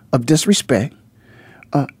display of disrespect,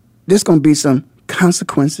 there's going to be some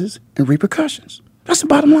consequences and repercussions. That's the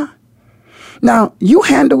bottom line. Now, you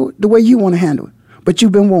handle it the way you want to handle it, but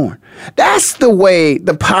you've been warned. That's the way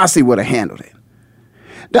the posse would have handled it.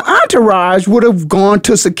 The entourage would have gone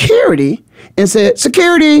to security and said,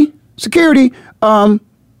 security,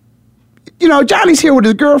 Johnny's here with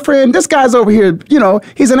his girlfriend. This guy's over here,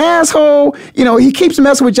 he's an asshole. He keeps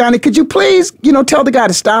messing with Johnny. Could you please, tell the guy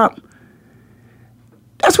to stop?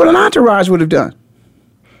 That's what an entourage would have done.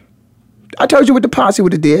 I told you what the posse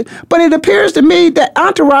would have did. But it appears to me that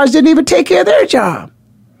entourage didn't even take care of their job.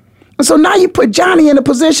 And so now you put Johnny in a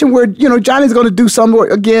position where, Johnny's going to do something.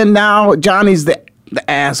 Again, now Johnny's the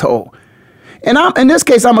asshole. And in this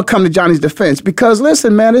case, I'm going to come to Johnny's defense because,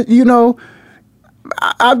 listen, man,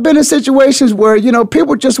 I've been in situations where,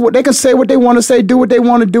 people they can say what they want to say, do what they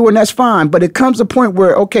want to do, and that's fine. But it comes a point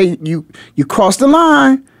where, okay, you cross the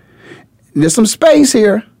line. There's some space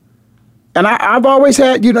here. And I've always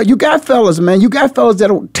had, you got fellas, man. You got fellas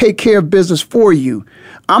that'll take care of business for you.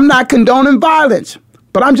 I'm not condoning violence,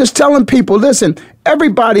 but I'm just telling people, listen,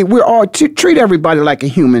 everybody, we're all treat everybody like a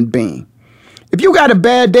human being. If you got a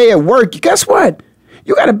bad day at work, guess what?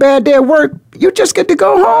 You got a bad day at work, you just get to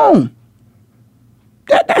go home.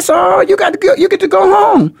 That's all. You get to go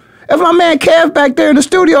home. If my man Kev back there in the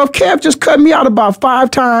studio, if Kev just cut me out about 5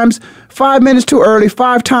 times, 5 minutes too early,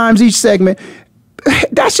 5 times each segment,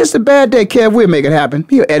 that's just a bad day, Kev. We'll make it happen.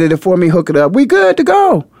 He'll edit it for me, hook it up. We good to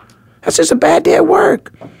go. That's just a bad day at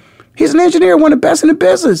work. He's an engineer, one of the best in the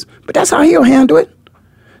business. But that's how he'll handle it.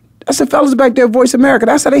 That's the fellas back there at Voice America.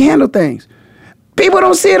 That's how they handle things. People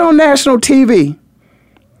don't see it on national TV.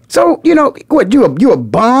 So, what, you a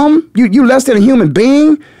bum? You less than a human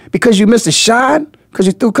being because you missed a shot, because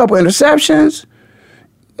you threw a couple interceptions?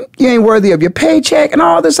 You ain't worthy of your paycheck and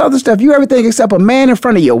all this other stuff. You everything except a man in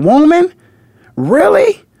front of your woman?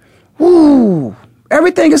 Really? Ooh,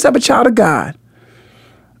 everything except a child of God.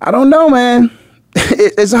 I don't know, man.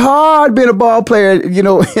 It's hard being a ball player,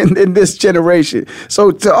 in this generation.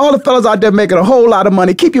 So to all the fellas out there making a whole lot of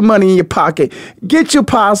money, keep your money in your pocket. Get your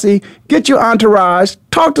posse, get your entourage,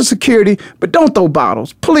 talk to security, but don't throw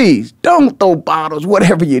bottles. Please, don't throw bottles,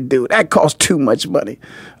 whatever you do. That costs too much money.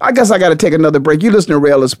 I guess I got to take another break. You listen to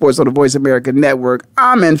Ray Ellis Sports on the Voice America Network.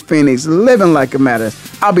 I'm in Phoenix, living like it matters.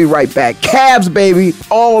 I'll be right back. Cavs, baby,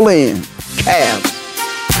 all in. Cavs.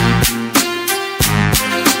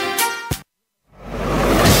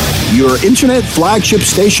 Your internet flagship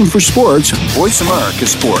station for sports, Voice America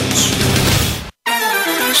Sports.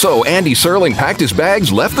 So Andy Serling packed his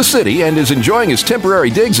bags, left the city, and is enjoying his temporary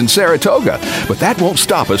digs in Saratoga. But that won't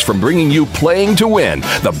stop us from bringing you Playing to Win,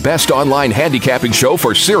 the best online handicapping show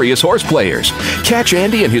for serious horse players. Catch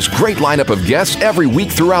Andy and his great lineup of guests every week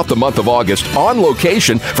throughout the month of August on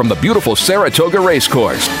location from the beautiful Saratoga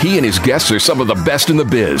Racecourse. He and his guests are some of the best in the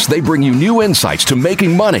biz. They bring you new insights to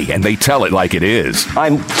making money, and they tell it like it is.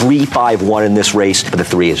 I'm 3-5-1 in this race, but the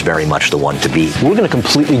 3 is very much the one to beat. We're going to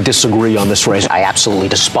completely disagree on this race. I absolutely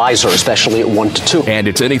despise her, especially at 1-2. And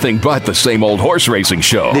it's anything but the same old horse racing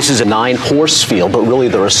show. This is a 9-horse field, but really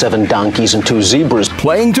there are 7 donkeys and 2 zebras.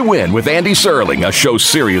 Playing to Win with Andy Serling, a show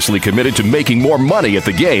seriously committed to making more money at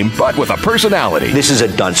the game, but with a personality. This is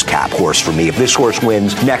a dunce cap horse for me. If this horse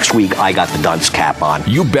wins, next week I got the dunce cap on.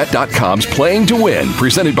 YouBet.com's Playing to Win,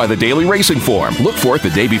 presented by the Daily Racing Form. Look for it the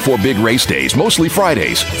day before big race days, mostly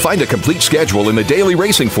Fridays. Find a complete schedule in the Daily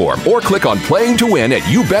Racing Form or click on Playing to Win at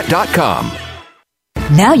YouBet.com.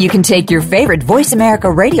 Now you can take your favorite Voice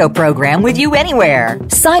America radio program with you anywhere.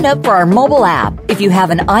 Sign up for our mobile app if you have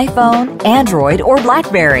an iPhone, Android, or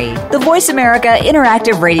BlackBerry. The Voice America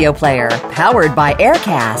Interactive Radio Player, powered by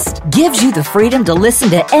Aircast, gives you the freedom to listen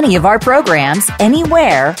to any of our programs,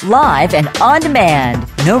 anywhere, live and on demand.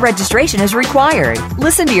 No registration is required.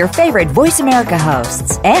 Listen to your favorite Voice America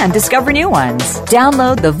hosts and discover new ones.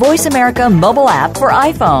 Download the Voice America mobile app for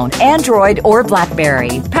iPhone, Android, or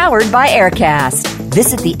BlackBerry, powered by Aircast.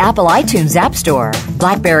 Visit the Apple iTunes App Store,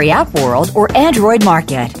 BlackBerry App World, or Android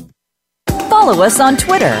Market. Follow us on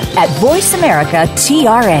Twitter at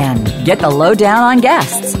VoiceAmericaTRN. Get the lowdown on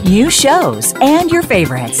guests, new shows, and your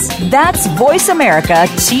favorites. That's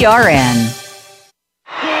VoiceAmericaTRN.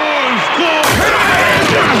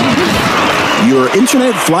 Your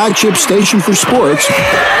internet flagship station for sports.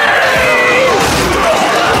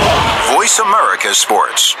 Voice America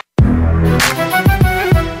Sports.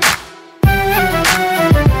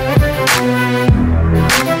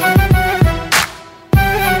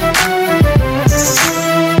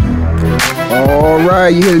 All right,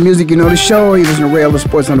 you hear the music, you know the show. You listen to Ray Ellis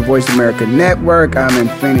Sports on the Voice America Network. I'm in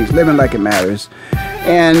Phoenix, living like it matters.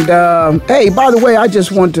 And, hey, by the way, I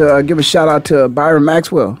just want to give a shout-out to Byron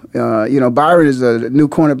Maxwell. Byron is a new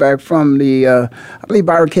cornerback from I believe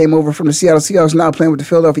Byron came over from the Seattle Seahawks, now playing with the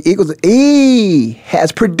Philadelphia Eagles. He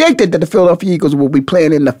has predicted that the Philadelphia Eagles will be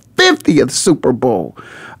playing in the 50th Super Bowl.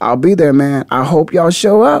 I'll be there, man. I hope y'all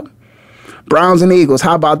show up. Browns and Eagles,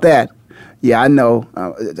 how about that? Yeah, I know.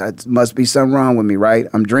 That must be something wrong with me, right?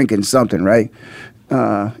 I'm drinking something, right?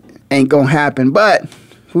 Ain't gonna happen, but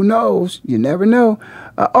who knows? You never know.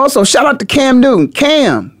 Also, shout out to Cam Newton.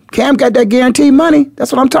 Cam got that guaranteed money.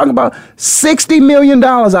 That's what I'm talking about. $60 million,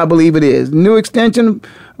 I believe it is. New extension,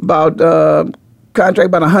 about contract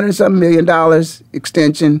about $100-something million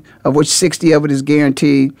extension, of which 60 of it is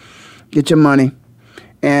guaranteed. Get your money.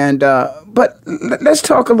 And but let's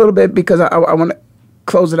talk a little bit, because I want to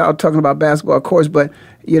close it out talking about basketball, of course, but,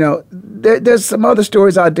 there's some other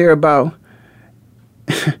stories out there about,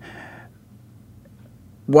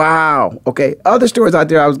 wow, okay, other stories out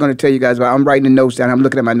there I was going to tell you guys about. I'm writing the notes down. I'm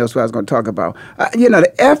looking at my notes what I was going to talk about.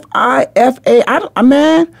 The FIFA,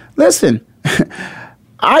 man, listen,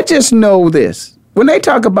 I just know this. When they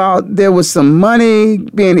talk about there was some money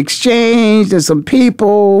being exchanged and some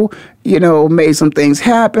people, made some things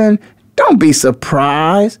happen, don't be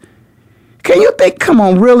surprised. Can you think, come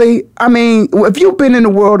on, really? I mean, if you've been in the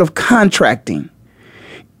world of contracting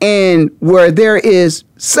and where there is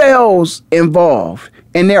sales involved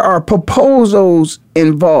and there are proposals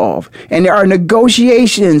involved and there are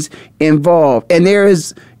negotiations involved and there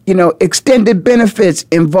is, extended benefits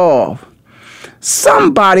involved,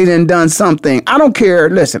 somebody done something. I don't care.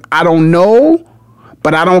 Listen, I don't know,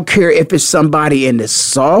 but I don't care if it's somebody in the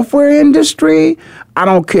software industry. I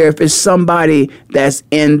don't care if it's somebody that's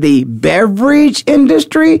in the beverage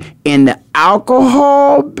industry, in the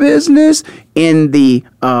alcohol business, in the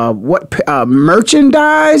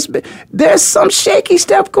merchandise. There's some shaky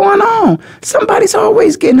stuff going on. Somebody's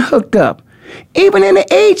always getting hooked up. Even in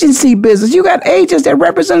the agency business, you got agents that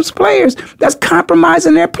represent players that's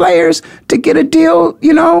compromising their players to get a deal,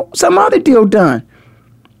 some other deal done.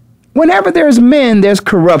 Whenever there's men, there's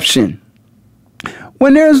corruption.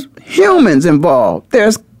 When there's humans involved,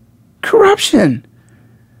 there's corruption.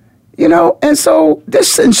 And so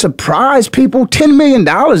this didn't surprise people. $10 million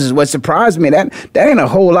is what surprised me. That ain't a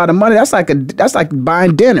whole lot of money. That's like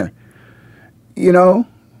buying dinner.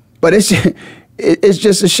 But it's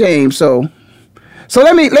just a shame. So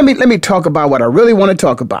let me talk about what I really want to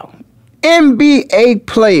talk about. NBA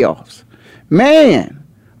playoffs. Man,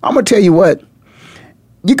 I'm gonna tell you what.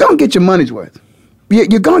 You're going to get your money's worth.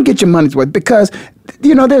 You're going to get your money's worth, because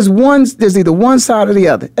there's either one side or the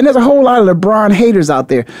other. And there's a whole lot of LeBron haters out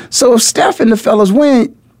there. So if Steph and the fellas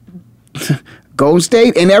win, Golden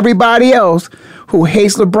State and everybody else who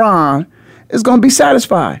hates LeBron is going to be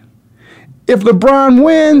satisfied. If LeBron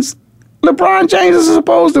wins, LeBron James is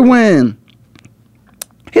supposed to win.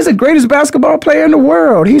 He's the greatest basketball player in the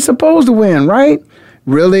world. He's supposed to win, right?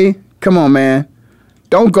 Really? Come on, man.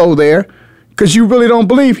 Don't go there, because you really don't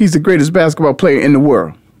believe he's the greatest basketball player in the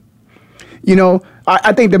world.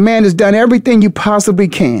 I think the man has done everything you possibly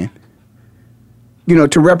can,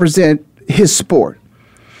 to represent his sport,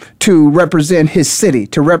 to represent his city,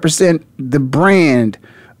 to represent the brand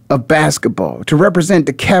of basketball, to represent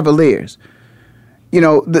the Cavaliers.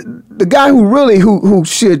 The guy who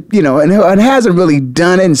should, and hasn't really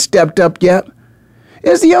done it and stepped up yet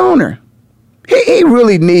is the owner. He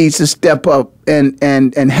really needs to step up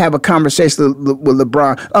and have a conversation with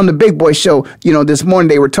LeBron. On the Big Boy Show, this morning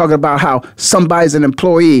they were talking about how somebody's an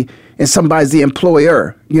employee and somebody's the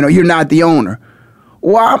employer. You're not the owner.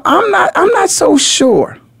 Well, I'm not so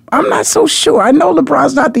sure. I'm not so sure. I know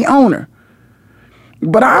LeBron's not the owner.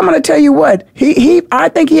 But I'm going to tell you what, I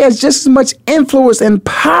think he has just as much influence and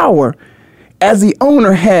power as the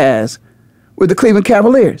owner has with the Cleveland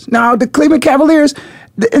Cavaliers. Now, the Cleveland Cavaliers,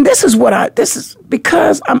 and this is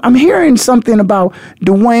because I'm hearing something about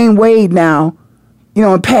Dwayne Wade now,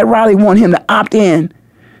 and Pat Riley want him to opt in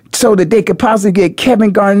so that they could possibly get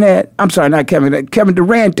Kevin Durant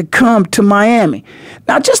to come to Miami.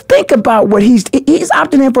 Now, just think about what he's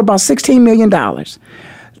opting in for about $16 million.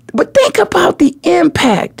 But think about the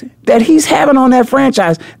impact that he's having on that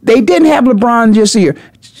franchise. They didn't have LeBron just a year.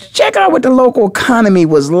 Check out what the local economy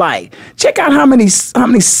was like. Check out how many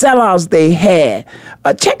sellouts they had.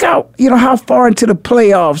 Check out, how far into the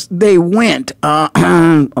playoffs they went.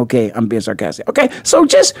 Okay, I'm being sarcastic. Okay, so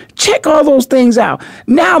just check all those things out.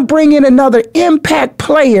 Now bring in another impact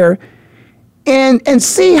player and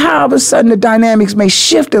see how all of a sudden the dynamics may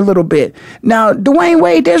shift a little bit. Now, Dwayne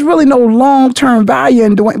Wade, there's really no long-term value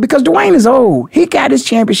in Dwayne, because Dwayne is old. He got his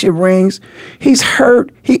championship rings. He's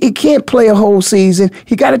hurt. He can't play a whole season.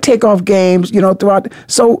 He got to take off games, throughout.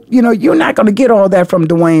 So, you're not going to get all that from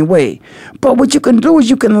Dwayne Wade. But what you can do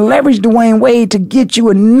is you can leverage Dwayne Wade to get you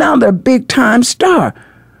another big-time star.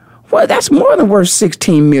 Well, that's more than worth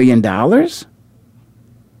 $16 million. That's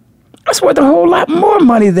worth a whole lot more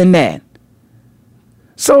money than that.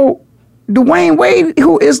 So Dwayne Wade,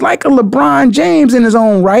 who is like a LeBron James in his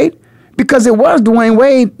own right, because it was Dwayne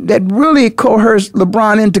Wade that really coerced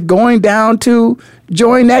LeBron into going down to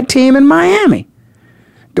join that team in Miami.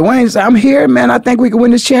 Dwayne said, I'm here, man. I think we can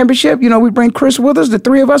win this championship. We bring Chris with us. The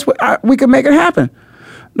three of us, we can make it happen.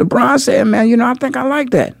 LeBron said, man, I think I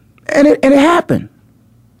like that. And it happened.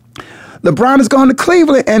 LeBron has gone to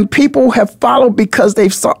Cleveland, and people have followed because they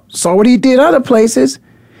saw what he did other places.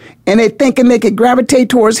 And they're thinking they could gravitate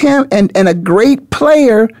towards him, and a great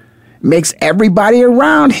player makes everybody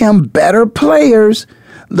around him better players.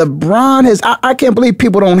 LeBron has, I can't believe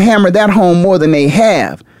people don't hammer that home more than they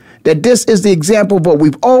have. That this is the example of what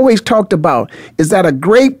we've always talked about, is that a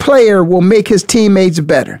great player will make his teammates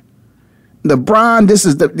better. LeBron, this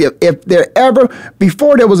is if there ever,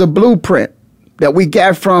 before there was a blueprint that we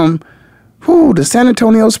got from the San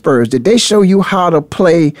Antonio Spurs, did they show you how to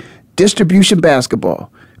play distribution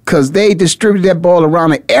basketball? Because they distributed that ball around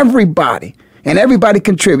to everybody, and everybody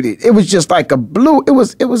contributed. It was just like it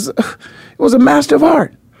was a master of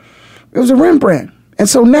art. It was a Rembrandt. And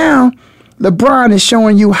so now LeBron is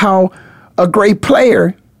showing you how a great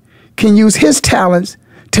player can use his talents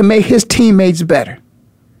to make his teammates better.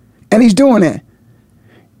 And he's doing it.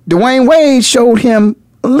 Dwayne Wade showed him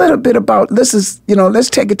a little bit about, let's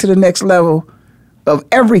take it to the next level of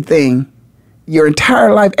everything, your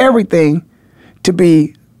entire life, everything, to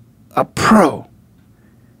be a pro.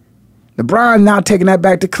 LeBron now taking that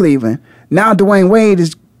back to Cleveland. Now Dwayne Wade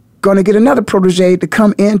is going to get another protege to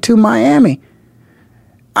come into Miami.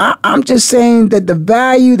 I'm just saying that the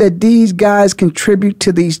value that these guys contribute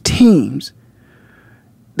to these teams,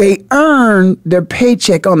 they earn their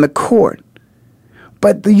paycheck on the court.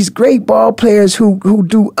 But these great ball players who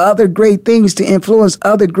do other great things to influence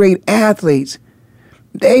other great athletes,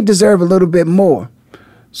 they deserve a little bit more.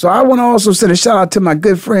 So I want to also send a shout out to my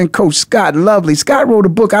good friend, Coach Scott Lovely. Scott wrote a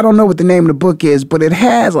book. I don't know what the name of the book is, but it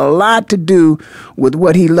has a lot to do with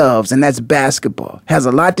what he loves, and that's basketball. It has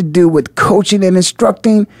a lot to do with coaching and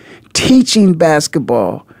instructing, teaching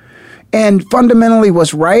basketball, and fundamentally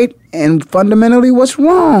what's right and fundamentally what's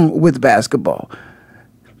wrong with basketball.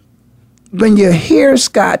 when you hear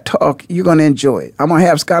Scott talk, you're going to enjoy it. I'm going to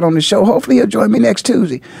have Scott on the show. Hopefully he'll join me next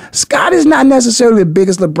Tuesday. Scott is not necessarily the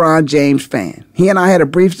biggest LeBron James fan. He and I had a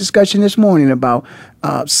brief discussion this morning about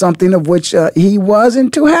something of which he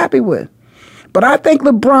wasn't too happy with. But I think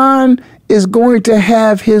LeBron is going to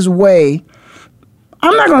have his way.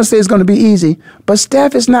 I'm not going to say it's going to be easy, but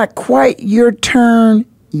Steph, it's not quite your turn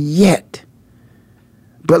yet.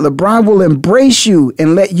 But LeBron will embrace you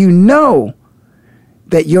and let you know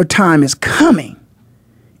that your time is coming.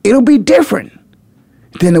 It'll be different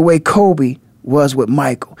than the way Kobe was with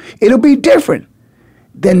Michael. It'll be different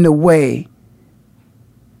than the way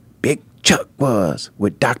Big Chuck was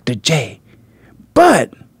with Dr. J.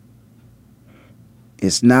 But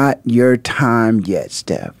it's not your time yet,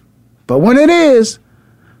 Steph. But when it is,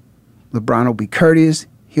 LeBron will be courteous.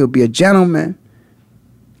 He'll be a gentleman.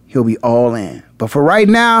 He'll be all in. But for right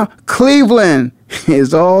now, Cleveland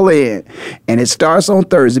is all in. And it starts on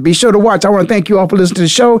Thursday. Be sure to watch. I want to thank you all for listening to the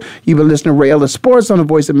show. You've been listening to Ray Ellis Sports on the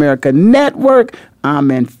Voice America Network.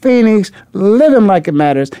 I'm in Phoenix, living like it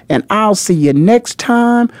matters. And I'll see you next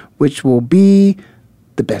time, which will be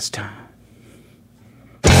the best time.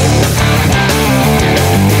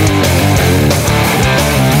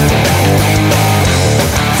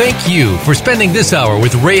 Thank you for spending this hour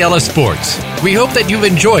with Ray Ellis Sports. We hope that you've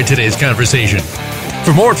enjoyed today's conversation.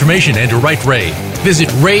 For more information and to write Ray, visit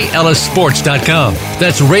RayEllisSports.com.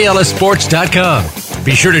 That's RayEllisSports.com.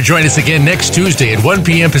 Be sure to join us again next Tuesday at 1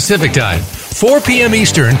 p.m. Pacific Time, 4 p.m.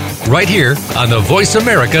 Eastern, right here on the Voice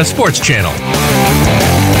America Sports Channel.